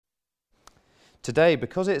Today,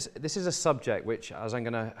 because this is a subject which, as I'm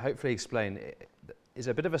going to hopefully explain, is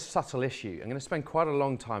a bit of a subtle issue. I'm going to spend quite a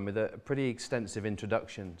long time with a pretty extensive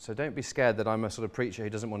introduction. So don't be scared that I'm a sort of preacher who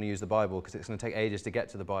doesn't want to use the Bible, because it's going to take ages to get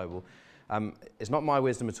to the Bible. It's not my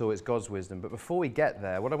wisdom at all, it's God's wisdom. But before we get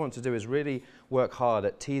there, what I want to do is really work hard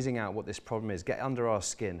at teasing out what this problem is, get under our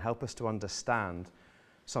skin, help us to understand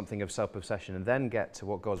something of self-obsession, and then get to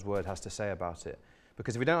what God's word has to say about it.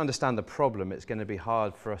 Because if we don't understand the problem, it's going to be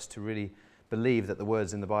hard for us to really believe that the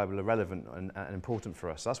words in the Bible are relevant and important for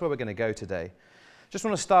us. So that's where we're going to go today. Just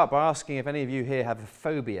want to start by asking if any of you here have a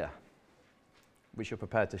phobia, which you're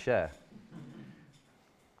prepared to share.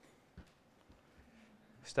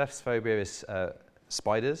 Steph's phobia is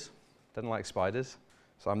spiders. Doesn't like spiders.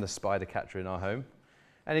 So I'm the spider catcher in our home.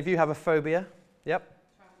 Any of you have a phobia? Yep.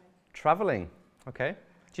 Traveling. Okay.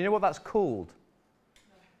 Do you know what that's called?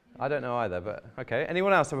 No. I don't know either, but okay.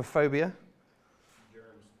 Anyone else have a phobia?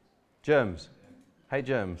 Germs. Yeah. Hate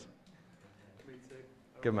germs. Me too.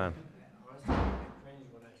 Good man.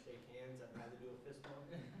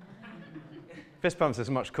 Fist pumps is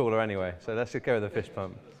much cooler anyway, so let's just go with the fist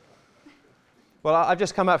pump. Well, I've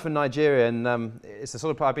just come out from Nigeria, and it's the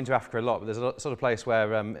sort of I've been to Africa a lot, but there's a sort of place where,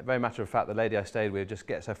 very matter of fact, the lady I stayed with just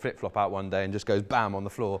gets her flip-flop out one day and just goes bam on the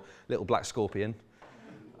floor, little black scorpion.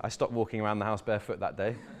 I stopped walking around the house barefoot that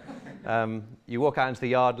day. You walk out into the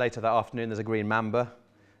yard later that afternoon, there's a green mamba,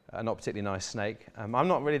 a not particularly nice snake. I'm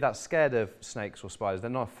not really that scared of snakes or spiders. They're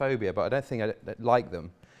not a phobia, but I don't think I like them.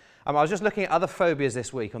 I was just looking at other phobias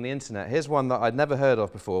this week on the internet. Here's one that I'd never heard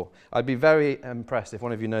of before. I'd be very impressed if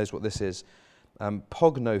one of you knows what this is.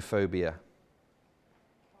 Pognophobia.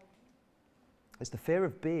 It's the fear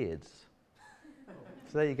of beards.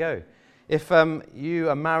 So there you go. If you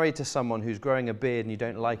are married to someone who's growing a beard and you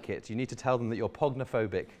don't like it, you need to tell them that you're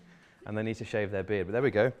pognophobic and they need to shave their beard. But there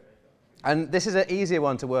we go. And this is an easier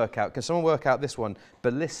one to work out. Can someone work out this one?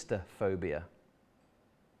 Ballistophobia.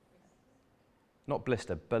 Not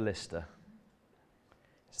blister, ballista.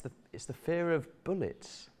 It's the fear of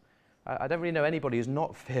bullets. I don't really know anybody who's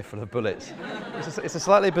not fearful of bullets. It's a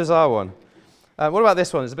slightly bizarre one. What about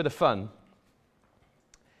this one? It's a bit of fun.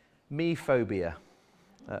 Me-phobia.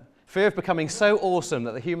 Fear of becoming so awesome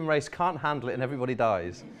that the human race can't handle it and everybody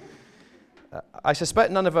dies. I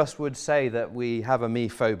suspect none of us would say that we have a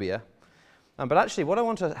me-phobia. But actually, what I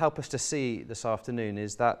want to help us to see this afternoon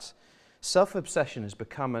is that self-obsession has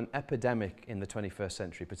become an epidemic in the 21st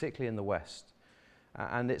century, particularly in the West.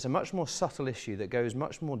 And it's a much more subtle issue that goes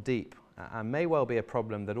much more deep and may well be a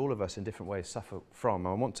problem that all of us in different ways suffer from.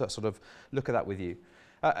 I want to sort of look at that with you.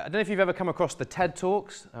 I don't know if you've ever come across the TED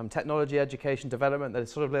Talks, Technology, Education, Development. They're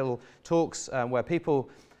sort of little talks where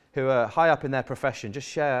people who are high up in their profession just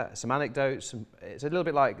share some anecdotes. It's a little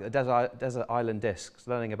bit like a desert island discs,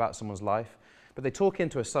 learning about someone's life. But they talk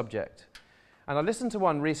into a subject. And I listened to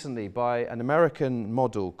one recently by an American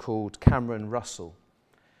model called Cameron Russell.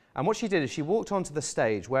 And what she did is she walked onto the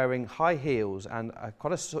stage wearing high heels and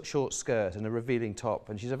quite a short skirt and a revealing top.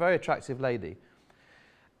 And she's a very attractive lady.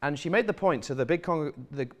 And she made the point to the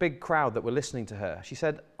big crowd that were listening to her. She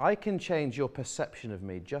said, "I can change your perception of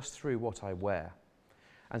me just through what I wear."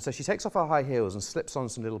 And so she takes off her high heels and slips on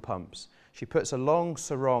some little pumps. She puts a long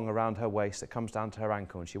sarong around her waist that comes down to her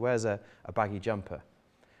ankle, and she wears a baggy jumper.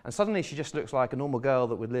 And suddenly she just looks like a normal girl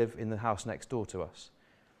that would live in the house next door to us.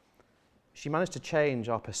 She managed to change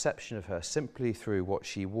our perception of her simply through what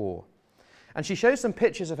she wore. And she shows some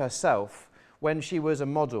pictures of herself when she was a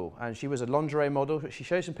model, and she was a lingerie model. She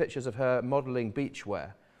shows some pictures of her modeling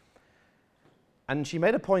beachwear. And she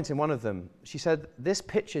made a point in one of them. She said, "This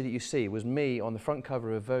picture that you see was me on the front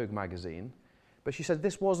cover of Vogue magazine." But she said,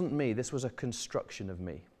 "This wasn't me, this was a construction of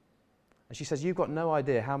me." And she says, "You've got no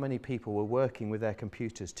idea how many people were working with their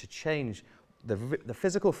computers to change the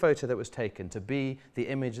physical photo that was taken to be the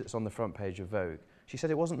image that's on the front page of Vogue." She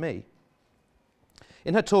said, "It wasn't me."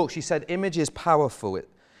 In her talk, she said, "Image is powerful.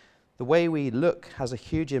 The way we look has a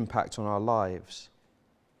huge impact on our lives."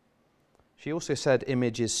 She also said,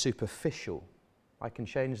 "Image is superficial. I can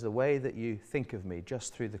change the way that you think of me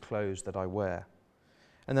just through the clothes that I wear."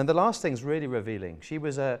 And then the last thing's really revealing. She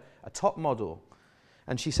was a top model,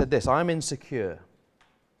 and she said this, "I'm insecure."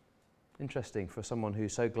 Interesting for someone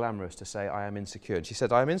who's so glamorous to say, "I am insecure." And she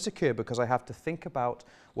said, "I am insecure because I have to think about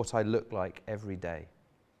what I look like every day."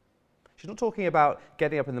 She's not talking about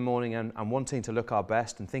getting up in the morning and wanting to look our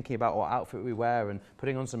best and thinking about what outfit we wear and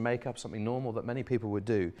putting on some makeup, something normal that many people would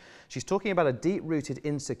do. She's talking about a deep-rooted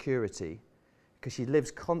insecurity because she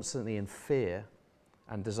lives constantly in fear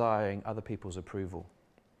and desiring other people's approval.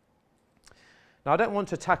 Now, I don't want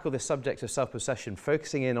to tackle this subject of self-possession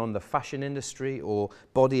focusing in on the fashion industry or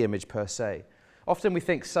body image per se. Often we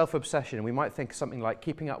think self-obsession, and we might think something like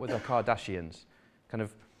keeping up with the Kardashians, kind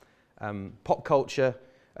of pop culture,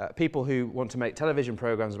 people who want to make television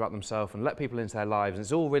programs about themselves and let people into their lives, and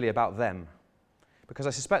it's all really about them. Because I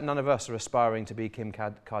suspect none of us are aspiring to be Kim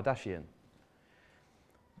Kardashian.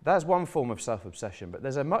 That's one form of self-obsession, but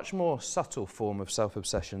there's a much more subtle form of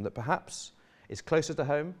self-obsession that perhaps is closer to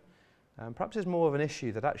home, and perhaps is more of an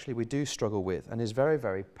issue that actually we do struggle with and is very,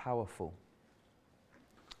 very powerful.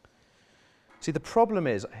 See, the problem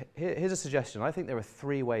is, here's a suggestion. I think there are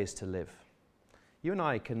 3 ways to live. You and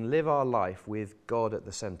I can live our life with God at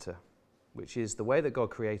the center, which is the way that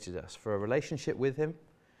God created us, for a relationship with Him,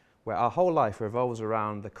 where our whole life revolves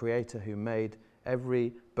around the Creator who made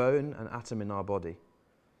every bone and atom in our body.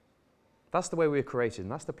 That's the way we were created,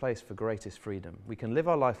 and that's the place for greatest freedom. We can live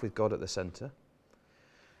our life with God at the center.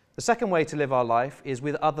 The second way to live our life is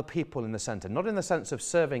with other people in the center, not in the sense of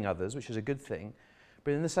serving others, which is a good thing,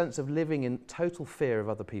 but in the sense of living in total fear of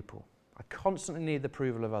other people. I constantly need the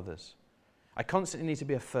approval of others. I constantly need to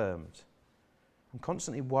be affirmed. I'm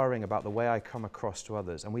constantly worrying about the way I come across to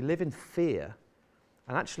others. And we live in fear,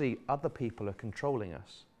 and actually other people are controlling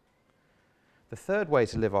us. The third way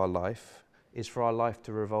to live our life is for our life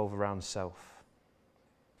to revolve around self.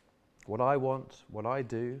 What I want, what I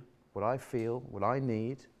do, what I feel, what I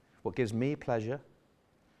need, what gives me pleasure.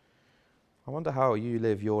 I wonder how you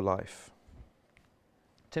live your life.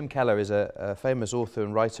 Tim Keller is a famous author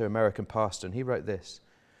and writer, American pastor, and he wrote this: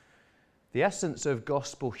 "The essence of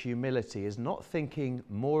gospel humility is not thinking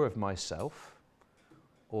more of myself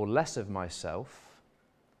or less of myself,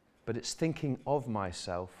 but it's thinking of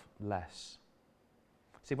myself less."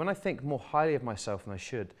 See, when I think more highly of myself than I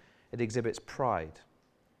should, it exhibits pride.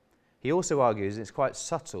 He also argues, it's quite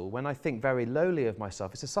subtle, when I think very lowly of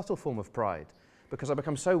myself, it's a subtle form of pride, because I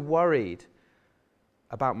become so worried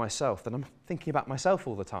about myself that I'm thinking about myself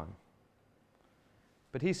all the time.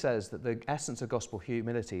 But he says that the essence of gospel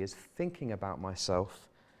humility is thinking about myself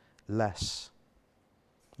less.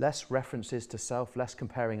 Less references to self, less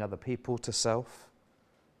comparing other people to self.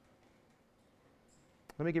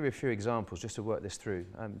 Let me give you a few examples just to work this through.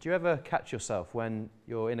 Do you ever catch yourself when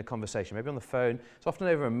you're in a conversation, maybe on the phone, it's often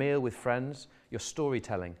over a meal with friends, you're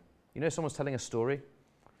storytelling. You know someone's telling a story,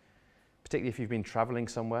 particularly if you've been traveling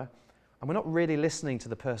somewhere, and we're not really listening to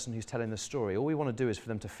the person who's telling the story. All we want to do is for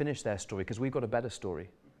them to finish their story because we've got a better story.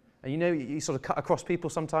 And you know, you sort of cut across people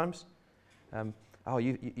sometimes.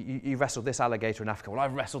 You wrestled this alligator in Africa. Well,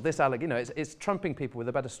 I've wrestled this alligator. You know, it's trumping people with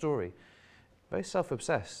a better story. Very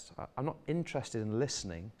self-obsessed. I'm not interested in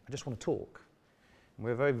listening. I just want to talk. And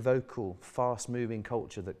we're a very vocal, fast-moving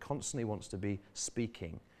culture that constantly wants to be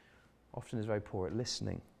speaking. Often is very poor at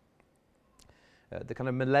listening. The kind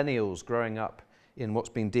of millennials growing up in what's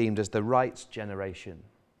been deemed as the rights generation.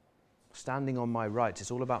 Standing on my rights.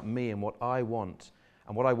 It's all about me and what I want.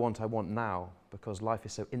 And what I want now, because life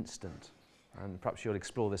is so instant. And perhaps you'll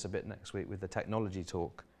explore this a bit next week with the technology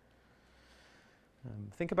talk.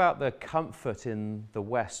 Think about the comfort in the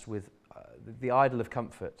West with the idol of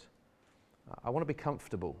comfort. I want to be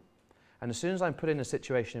comfortable. And as soon as I'm put in a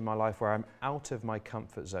situation in my life where I'm out of my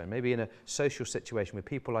comfort zone, maybe in a social situation with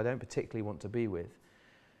people I don't particularly want to be with,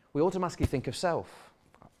 we automatically think of self.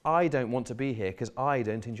 I don't want to be here because I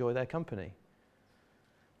don't enjoy their company.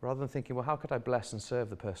 Rather than thinking, well, how could I bless and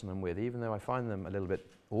serve the person I'm with, even though I find them a little bit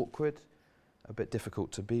awkward, a bit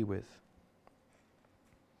difficult to be with.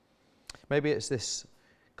 Maybe it's this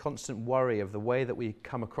constant worry of the way that we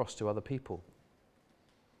come across to other people.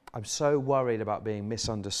 I'm so worried about being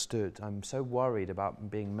misunderstood. I'm so worried about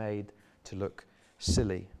being made to look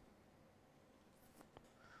silly.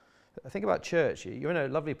 Think about church. You're in a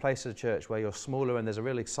lovely place as a church where you're smaller and there's a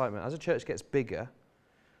real excitement. As a church gets bigger,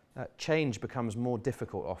 change becomes more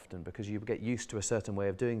difficult often because you get used to a certain way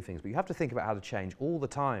of doing things. But you have to think about how to change all the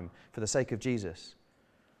time for the sake of Jesus.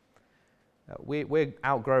 We're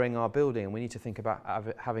outgrowing our building and we need to think about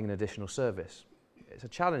having an additional service. It's a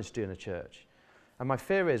challenge to do in a church. And my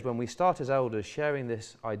fear is when we start as elders sharing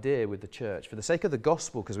this idea with the church, for the sake of the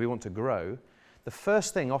gospel, because we want to grow, the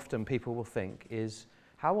first thing often people will think is,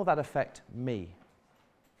 how will that affect me?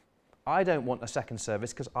 I don't want a second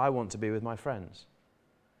service because I want to be with my friends.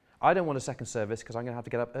 I don't want a second service because I'm going to have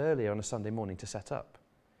to get up earlier on a Sunday morning to set up.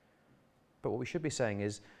 But what we should be saying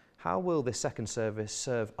is, how will this second service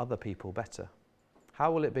serve other people better?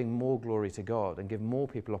 How will it bring more glory to God and give more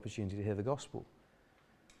people opportunity to hear the gospel?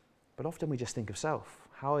 But often we just think of self.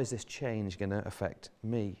 How is this change going to affect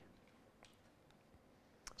me?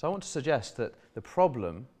 So I want to suggest that the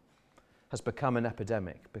problem has become an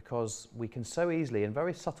epidemic because we can so easily, in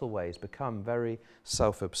very subtle ways, become very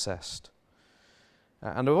self-obsessed.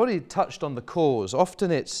 And I've already touched on the cause.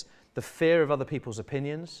 Often it's the fear of other people's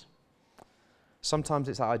opinions. Sometimes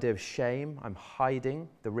it's that idea of shame. I'm hiding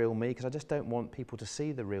the real me because I just don't want people to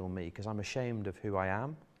see the real me because I'm ashamed of who I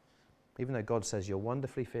am. Even though God says, you're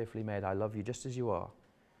wonderfully, fearfully made, I love you just as you are.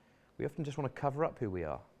 We often just want to cover up who we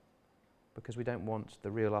are because we don't want the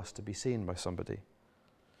real us to be seen by somebody.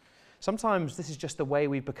 Sometimes this is just the way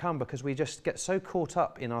we've become because we just get so caught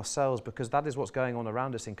up in ourselves because that is what's going on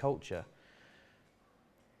around us in culture.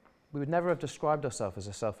 We would never have described ourselves as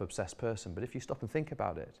a self-obsessed person, but if you stop and think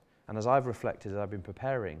about it, and as I've reflected, as I've been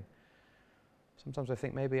preparing, sometimes I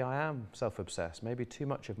think maybe I am self-obsessed. Maybe too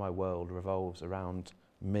much of my world revolves around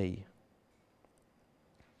me.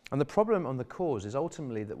 And the problem and the cause is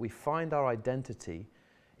ultimately that we find our identity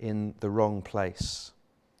in the wrong place.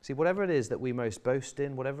 See, whatever it is that we most boast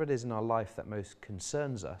in, whatever it is in our life that most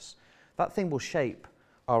concerns us, that thing will shape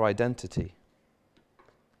our identity.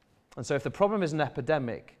 And so if the problem is an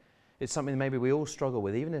epidemic, it's something maybe we all struggle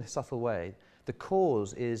with, even in a subtle way, the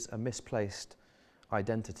cause is a misplaced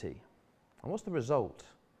identity. And what's the result?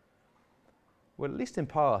 Well, at least in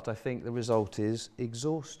part, I think the result is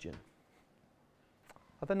exhaustion.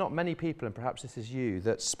 Are there not many people, and perhaps this is you,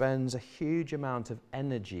 that spends a huge amount of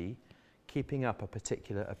energy keeping up a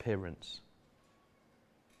particular appearance?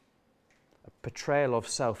 A portrayal of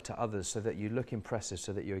self to others so that you look impressive,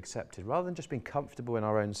 so that you're accepted, rather than just being comfortable in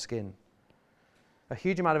our own skin. A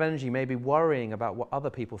huge amount of energy maybe worrying about what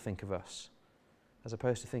other people think of us, as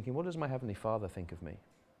opposed to thinking, what does my Heavenly Father think of me?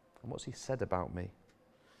 And what's He said about me?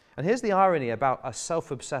 And here's the irony about a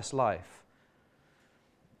self-obsessed life.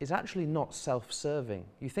 It's actually not self-serving.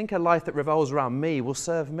 You think a life that revolves around me will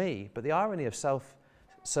serve me, but the irony of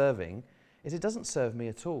self-serving is it doesn't serve me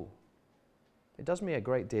at all. It does me a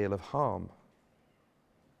great deal of harm.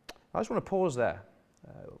 I just want to pause there.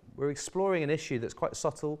 We're exploring an issue that's quite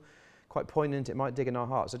subtle, quite poignant. It might dig in our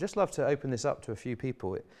hearts. I'd just love to open this up to a few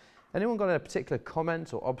people. Anyone got a particular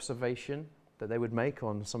comment or observation that they would make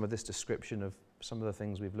on some of this description of some of the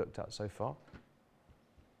things we've looked at so far?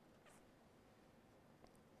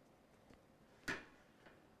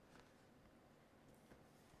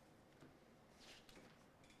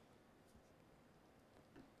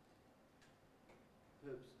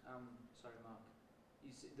 Sorry, Mark.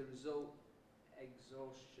 You see the result,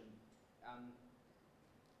 exhaustion.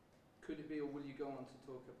 Could it be, or will you go on to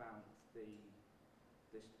talk about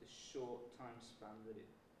the short time span that it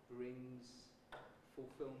brings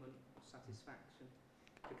fulfillment, satisfaction?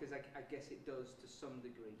 Because I guess it does to some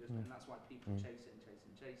degree, doesn't it? And that's why people chase it and chase it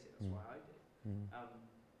and chase it. That's why I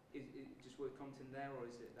did. Is it just worth commenting there, or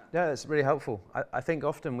is it that? Yeah, it's really helpful. I think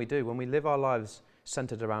often we do. When we live our lives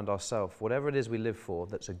centered around ourselves, whatever it is we live for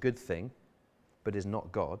that's a good thing, but is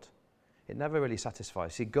not God, it never really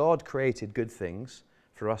satisfies. See, God created good things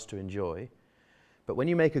for us to enjoy, but when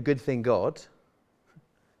you make a good thing God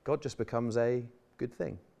just becomes a good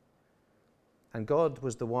thing. And God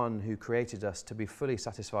was the one who created us to be fully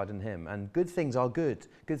satisfied in Him. And good things are good.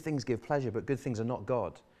 Good things give pleasure, but good things are not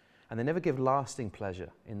God. And they never give lasting pleasure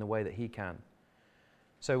in the way that He can.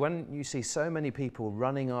 So when you see so many people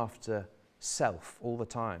running after self all the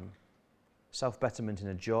time, self-betterment in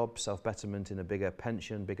a job, self-betterment in a bigger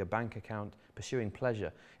pension, bigger bank account, pursuing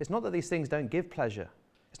pleasure, it's not that these things don't give pleasure.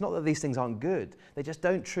 It's not that these things aren't good. They just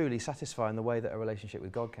don't truly satisfy in the way that a relationship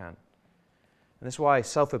with God can. And that's why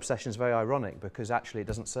self-obsession is very ironic, because actually it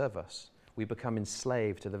doesn't serve us. We become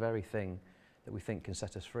enslaved to the very thing that we think can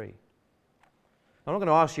set us free. I'm not going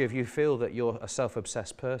to ask you if you feel that you're a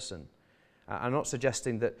self-obsessed person. I'm not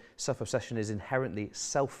suggesting that self-obsession is inherently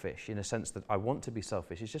selfish in a sense that I want to be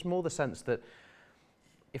selfish. It's just more the sense that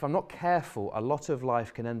if I'm not careful, a lot of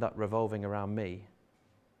life can end up revolving around me.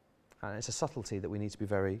 And it's a subtlety that we need to be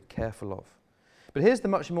very careful of. But here's the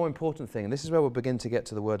much more important thing, and this is where we'll begin to get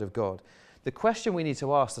to the Word of God. The question we need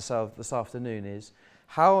to ask this afternoon is,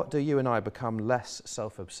 how do you and I become less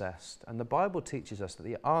self-obsessed? And the Bible teaches us that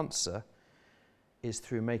the answer is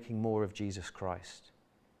through making more of Jesus Christ.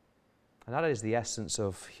 And that is the essence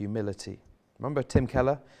of humility. Remember Tim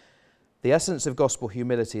Keller? The essence of gospel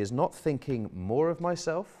humility is not thinking more of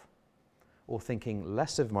myself or thinking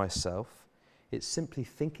less of myself. It's simply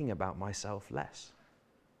thinking about myself less.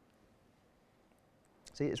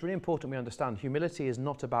 See, it's really important we understand humility is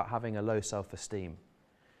not about having a low self-esteem.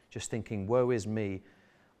 Just thinking, woe is me,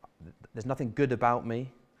 there's nothing good about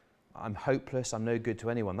me, I'm hopeless, I'm no good to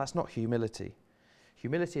anyone. That's not humility.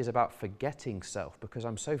 Humility is about forgetting self, because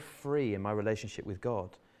I'm so free in my relationship with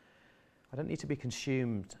God. I don't need to be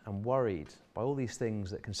consumed and worried by all these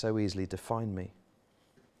things that can so easily define me.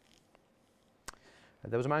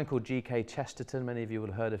 There was a man called G.K. Chesterton, many of you will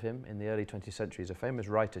have heard of him, in the early 20th century. He's a famous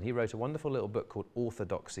writer, and he wrote a wonderful little book called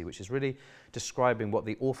Orthodoxy, which is really describing what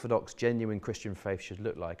the orthodox, genuine Christian faith should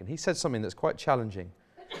look like. And he said something that's quite challenging.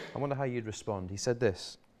 I wonder how you'd respond. He said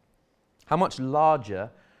this: how much larger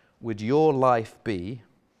would your life be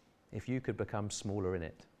if you could become smaller in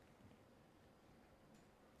it?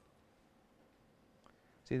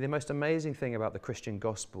 See, the most amazing thing about the Christian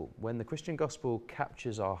gospel, when the Christian gospel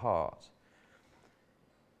captures our heart,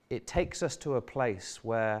 it takes us to a place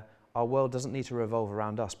where our world doesn't need to revolve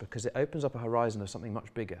around us, because it opens up a horizon of something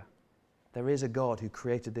much bigger. There is a God who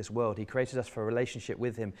created this world. He created us for a relationship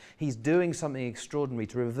with him. He's doing something extraordinary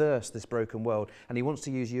to reverse this broken world, and he wants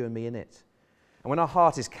to use you and me in it. And when our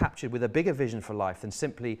heart is captured with a bigger vision for life than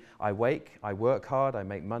simply, I wake, I work hard, I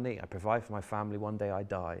make money, I provide for my family, one day I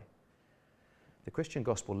die, the Christian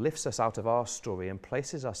gospel lifts us out of our story and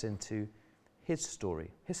places us into his story,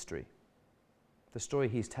 history. The story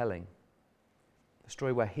he's telling, the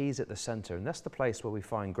story where he's at the center, and that's the place where we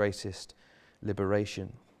find greatest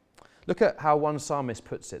liberation. Look at how one psalmist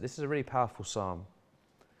puts it. This is a really powerful psalm.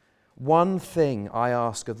 One thing I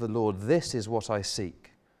ask of the Lord, this is what I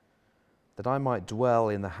seek, that I might dwell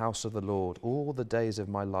in the house of the Lord all the days of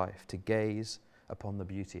my life, to gaze upon the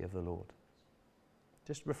beauty of the Lord.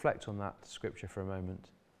 Just reflect on that scripture for a moment.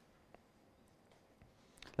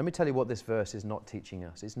 Let me tell you what this verse is not teaching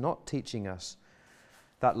us. It's not teaching us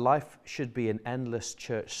that life should be an endless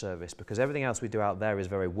church service, because everything else we do out there is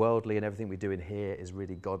very worldly and everything we do in here is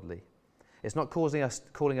really godly. It's not calling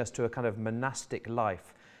us to a kind of monastic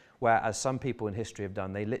life where, as some people in history have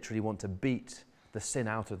done, they literally want to beat the sin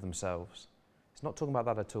out of themselves. It's not talking about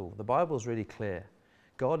that at all. The Bible's really clear.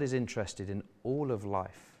 God is interested in all of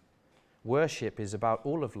life. Worship is about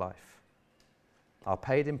all of life. Our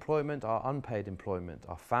paid employment, our unpaid employment,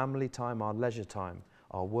 our family time, our leisure time,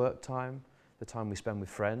 our work time, the time we spend with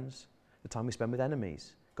friends, the time we spend with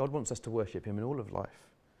enemies. God wants us to worship him in all of life.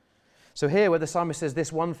 So here, where the psalmist says,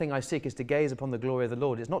 this one thing I seek is to gaze upon the glory of the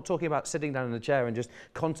Lord, it's not talking about sitting down in a chair and just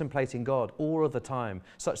contemplating God all of the time,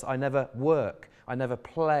 such that I never work, I never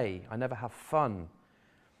play, I never have fun.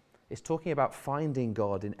 It's talking about finding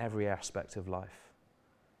God in every aspect of life,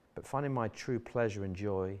 but finding my true pleasure and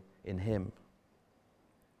joy in him.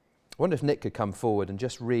 I wonder if Nick could come forward and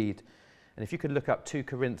just read, and if you could look up 2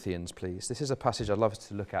 Corinthians, please. This is a passage I'd love us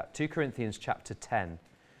to look at. 2 Corinthians chapter 10.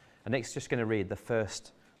 And Nick's just going to read the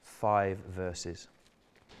first 5 verses.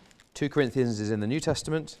 2 Corinthians is in the New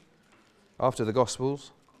Testament, after the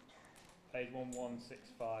Gospels. Page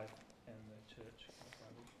 1165 in the church.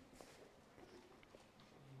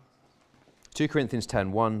 2 Corinthians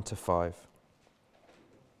 10, 1 to 5.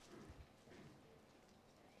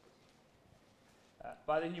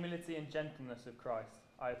 By the humility and gentleness of Christ,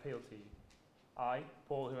 I appeal to you. I,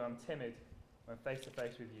 Paul, who am timid when face to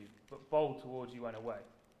face with you, but bold towards you when away.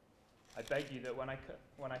 I beg you that when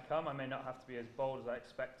I come, I may not have to be as bold as I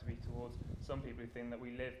expect to be towards some people who think that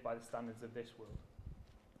we live by the standards of this world.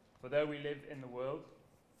 For though we live in the world,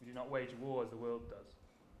 we do not wage war as the world does.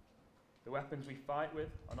 The weapons we fight with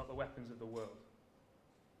are not the weapons of the world.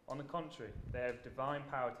 On the contrary, they have divine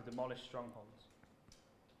power to demolish strongholds.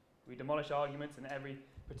 We demolish arguments and every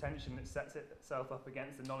pretension that sets itself up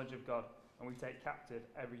against the knowledge of God, and we take captive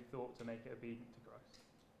every thought to make it obedient to Christ.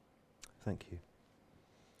 Thank you.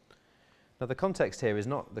 Now, the context here is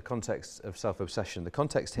not the context of self-obsession. The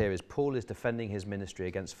context here is Paul is defending his ministry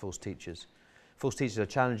against false teachers. False teachers are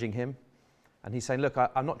challenging him, and he's saying, look,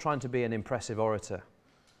 I'm not trying to be an impressive orator.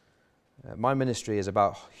 My ministry is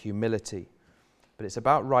about humility, but it's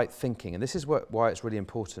about right thinking, and this is why it's really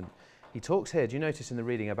important. He talks here, do you notice in the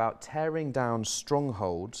reading, about tearing down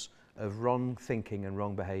strongholds of wrong thinking and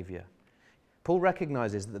wrong behavior. Paul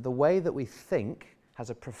recognizes that the way that we think has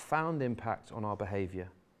a profound impact on our behavior.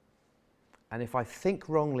 And if I think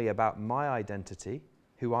wrongly about my identity,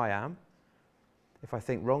 who I am, if I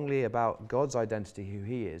think wrongly about God's identity, who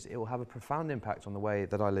he is, it will have a profound impact on the way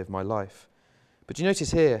that I live my life. But you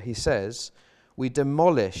notice here, he says, we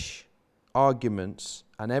demolish arguments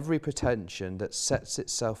and every pretension that sets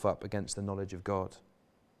itself up against the knowledge of God.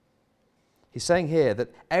 He's saying here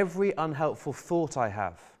that every unhelpful thought I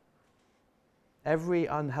have, every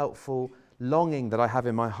unhelpful longing that I have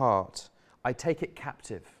in my heart, I take it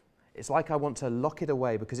captive. It's like I want to lock it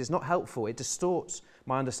away because it's not helpful. It distorts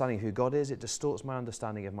my understanding of who God is. It distorts my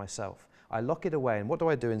understanding of myself. I lock it away, and what do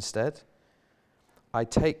I do instead? I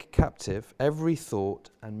take captive every thought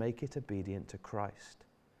and make it obedient to Christ.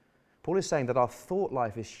 Paul is saying that our thought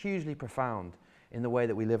life is hugely profound in the way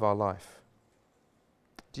that we live our life.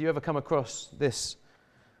 Do you ever come across this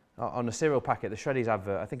on a cereal packet, the Shreddies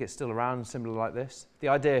advert, I think it's still around, similar like this. The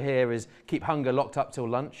idea here is keep hunger locked up till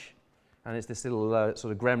lunch. And it's this little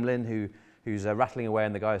sort of gremlin who's rattling away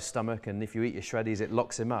in the guy's stomach, and if you eat your Shreddies, it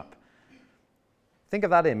locks him up. Think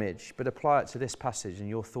of that image, but apply it to this passage in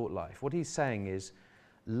your thought life. What he's saying is,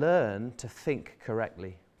 learn to think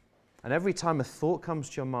correctly. And every time a thought comes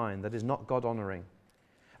to your mind that is not God-honoring,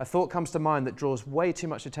 a thought comes to mind that draws way too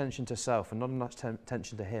much attention to self and not enough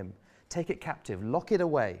attention to him, take it captive, lock it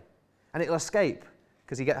away, and it'll escape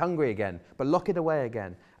because you get hungry again, but lock it away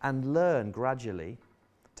again and learn gradually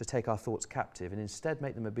to take our thoughts captive and instead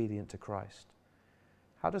make them obedient to Christ.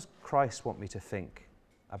 How does Christ want me to think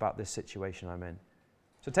about this situation I'm in?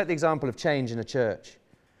 So take the example of change in a church.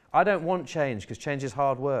 I don't want change because change is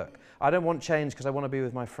hard work. I don't want change because I want to be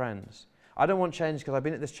with my friends. I don't want change because I've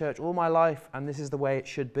been at this church all my life and this is the way it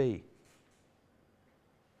should be.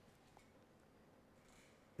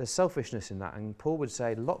 There's selfishness in that, and Paul would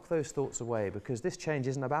say, lock those thoughts away because this change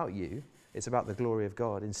isn't about you, it's about the glory of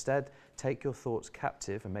God. Instead, take your thoughts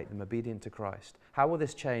captive and make them obedient to Christ. How will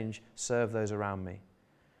this change serve those around me?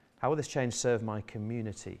 How will this change serve my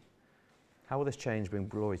community? How will this change bring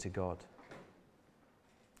glory to God?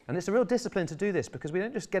 And it's a real discipline to do this because we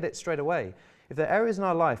don't just get it straight away. If there are areas in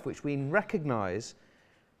our life which we recognize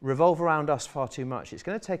revolve around us far too much, it's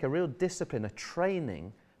going to take a real discipline, a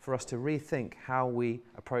training for us to rethink how we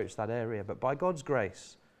approach that area. But by God's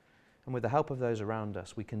grace and with the help of those around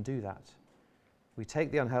us, we can do that. We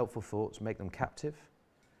take the unhelpful thoughts, make them captive,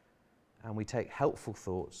 and we take helpful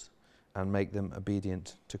thoughts and make them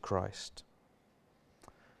obedient to Christ.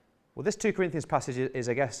 Well, this 2 Corinthians passage is,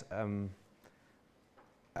 I guess,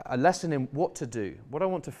 a lesson in what to do. What I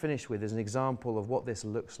want to finish with is an example of what this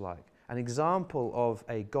looks like, an example of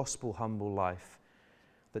a gospel humble life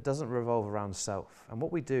that doesn't revolve around self. And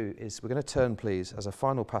what we do is we're going to turn, please, as a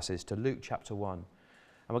final passage to Luke chapter 1. And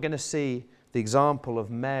we're going to see the example of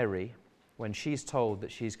Mary when she's told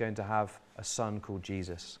that she's going to have a son called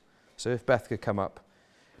Jesus. So if Beth could come up,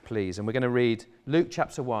 please. And we're going to read Luke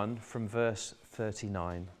chapter 1 from verse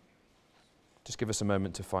 39. Just give us a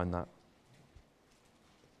moment to find that.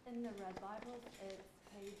 In the Red Bible, it's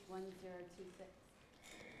page 1026.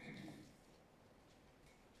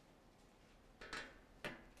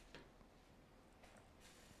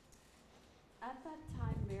 At that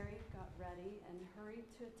time, Mary got ready and hurried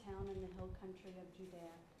to a town in the hill country of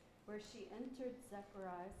Judea, where she entered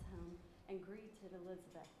Zechariah's home and greeted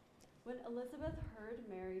Elizabeth. When Elizabeth heard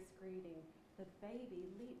Mary's greeting, the baby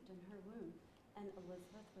leaped in her womb, and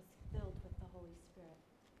Elizabeth was filled with the Holy Spirit.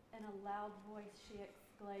 In a loud voice she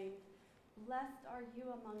exclaimed, "Blessed are you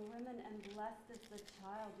among women, and blessed is the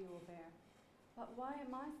child you will bear. But why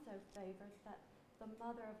am I so favored that the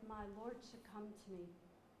mother of my Lord should come to me?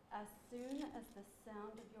 As soon as the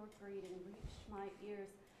sound of your greeting reached my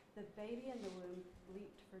ears, the baby in the womb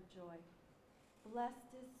leaped for joy.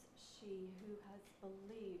 Blessed is she who has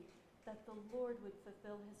believed that the Lord would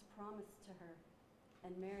fulfill his promise to her."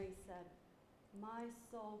 And Mary said, "My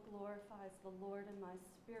soul glorifies the Lord, and my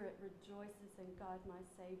spirit rejoices in God my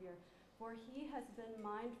Savior, for he has been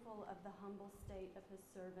mindful of the humble state of his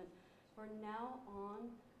servant. For now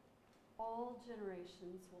on, all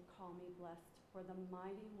generations will call me blessed, for the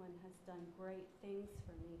Mighty One has done great things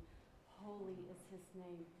for me. Holy is his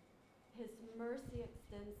name. His mercy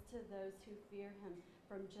extends to those who fear him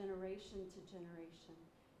from generation to generation.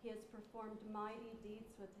 He has performed mighty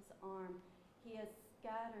deeds with his arm. He has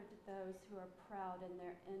scattered those who are proud in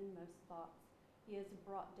their inmost thoughts. He has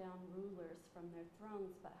brought down rulers from their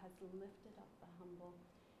thrones, but has lifted up the humble.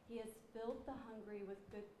 He has filled the hungry with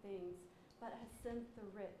good things, but has sent the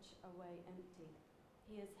rich away empty.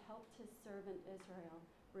 He has helped his servant Israel,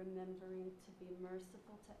 remembering to be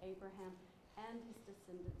merciful to Abraham and his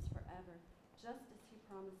descendants forever, just as he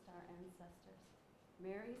promised our ancestors."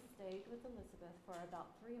 Mary stayed with Elizabeth for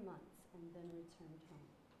about 3 months and then returned home.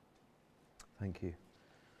 Thank you.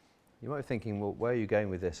 You might be thinking, well, where are you going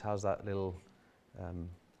with this? How's that little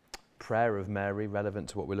prayer of Mary relevant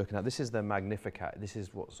to what we're looking at? This is the Magnificat. This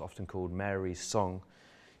is what's often called Mary's song.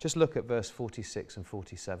 Just look at verse 46 and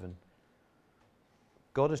 47.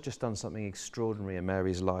 God has just done something extraordinary in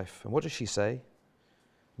Mary's life. And what does she say?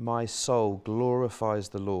 "My soul glorifies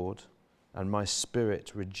the Lord, and my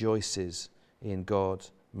spirit rejoices in God,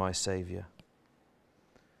 my Saviour."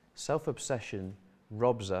 Self-obsession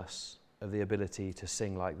robs us of the ability to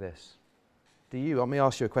sing like this. Let me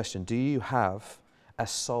ask you a question. Do you have a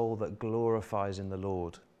soul that glorifies in the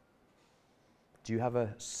Lord? Do you have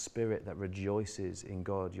a spirit that rejoices in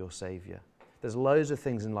God, your Saviour? There's loads of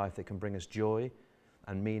things in life that can bring us joy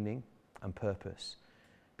and meaning and purpose.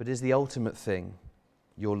 But is the ultimate thing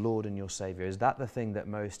your Lord and your Saviour? Is that the thing that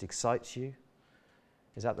most excites you?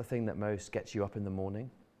 Is that the thing that most gets you up in the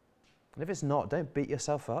morning? And if it's not, don't beat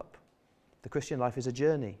yourself up. The Christian life is a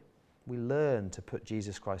journey. We learn to put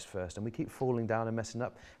Jesus Christ first, and we keep falling down and messing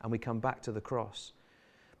up, and we come back to the cross.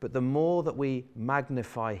 But the more that we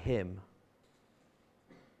magnify him,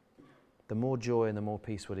 the more joy and the more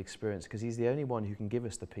peace we'll experience, because he's the only one who can give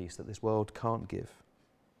us the peace that this world can't give.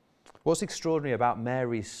 What's extraordinary about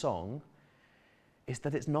Mary's song is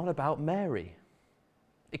that it's not about Mary.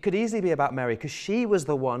 It could easily be about Mary, because she was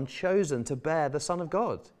the one chosen to bear the Son of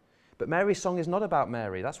God. But Mary's song is not about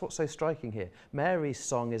Mary. That's what's so striking here. Mary's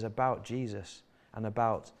song is about Jesus and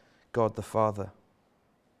about God the Father.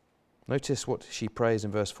 Notice what she prays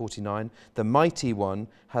in verse 49. The Mighty One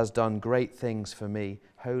has done great things for me.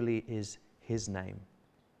 Holy is his name.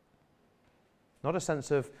 Not a sense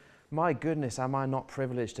of, my goodness, am I not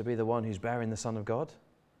privileged to be the one who's bearing the Son of God?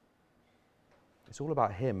 It's all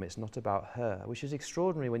about him. It's not about her, which is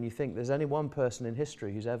extraordinary when you think there's only one person in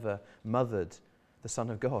history who's ever mothered the Son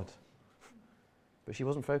of God. But she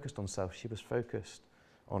wasn't focused on self. She was focused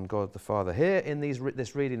on God the Father. Here in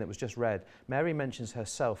this reading that was just read, Mary mentions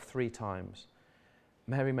herself 3 times.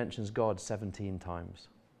 Mary mentions God 17 times.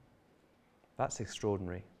 That's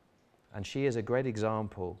extraordinary. And she is a great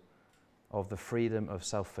example of the freedom of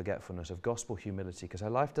self-forgetfulness, of gospel humility, because her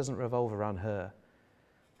life doesn't revolve around her.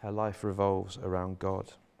 Her life revolves around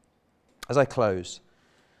God. As I close,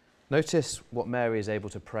 notice what Mary is able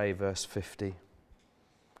to pray, verse 50.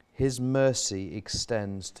 His mercy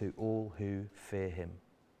extends to all who fear him.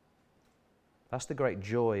 That's the great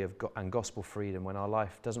joy of and gospel freedom when our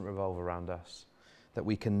life doesn't revolve around us, that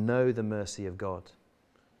we can know the mercy of God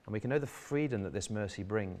and we can know the freedom that this mercy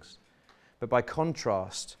brings. But by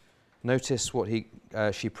contrast, notice what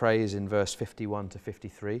she prays in verse 51 to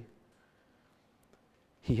 53.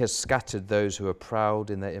 He has scattered those who are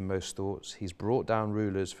proud in their inmost thoughts. He's brought down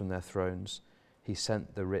rulers from their thrones. He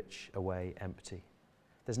sent the rich away empty.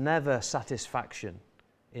 There's never satisfaction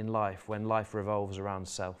in life when life revolves around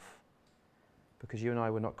self, because you and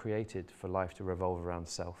I were not created for life to revolve around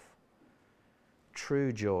self.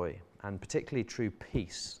 True joy, and particularly true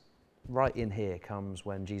peace, right in here comes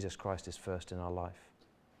when Jesus Christ is first in our life.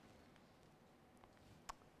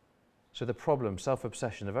 So the problem,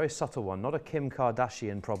 self-obsession, a very subtle one, not a Kim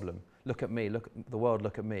Kardashian problem. Look at me, look at the world,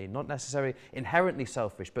 look at me. Not necessarily inherently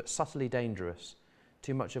selfish, but subtly dangerous.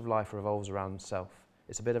 Too much of life revolves around self.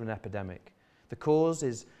 It's a bit of an epidemic. The cause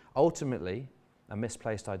is ultimately a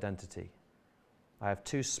misplaced identity. I have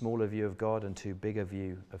too small a view of God and too big a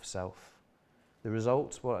view of self. The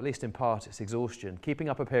result, well, at least in part, it's exhaustion, keeping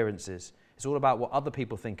up appearances. It's all about what other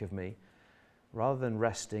people think of me, rather than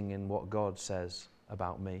resting in what God says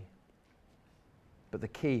about me. But the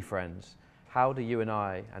key, friends, how do you and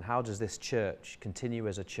I, and how does this church continue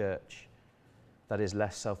as a church that is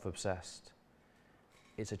less self-obsessed?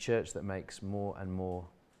 It's a church that makes more and more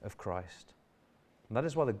of Christ. And that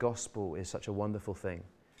is why the gospel is such a wonderful thing.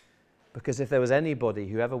 Because if there was anybody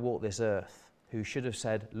who ever walked this earth who should have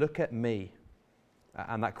said, look at me,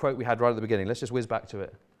 and that quote we had right at the beginning, let's just whiz back to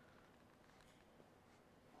it.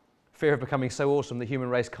 Fear of becoming so awesome the human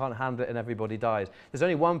race can't handle it and everybody dies. There's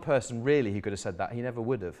only one person really who could have said that. He never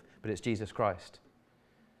would have, but it's Jesus Christ.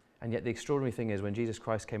 And yet the extraordinary thing is when Jesus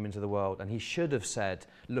Christ came into the world and he should have said,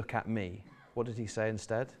 look at me, what did he say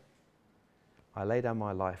instead? I lay down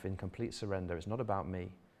my life in complete surrender. It's not about me.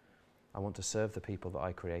 I want to serve the people that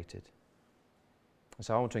I created. And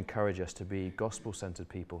so I want to encourage us to be gospel-centered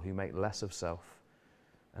people who make less of self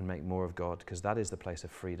and make more of God, because that is the place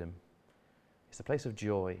of freedom. It's the place of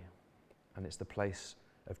joy, and it's the place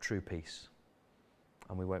of true peace.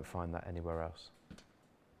 And we won't find that anywhere else.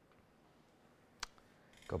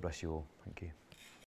 God bless you all. Thank you.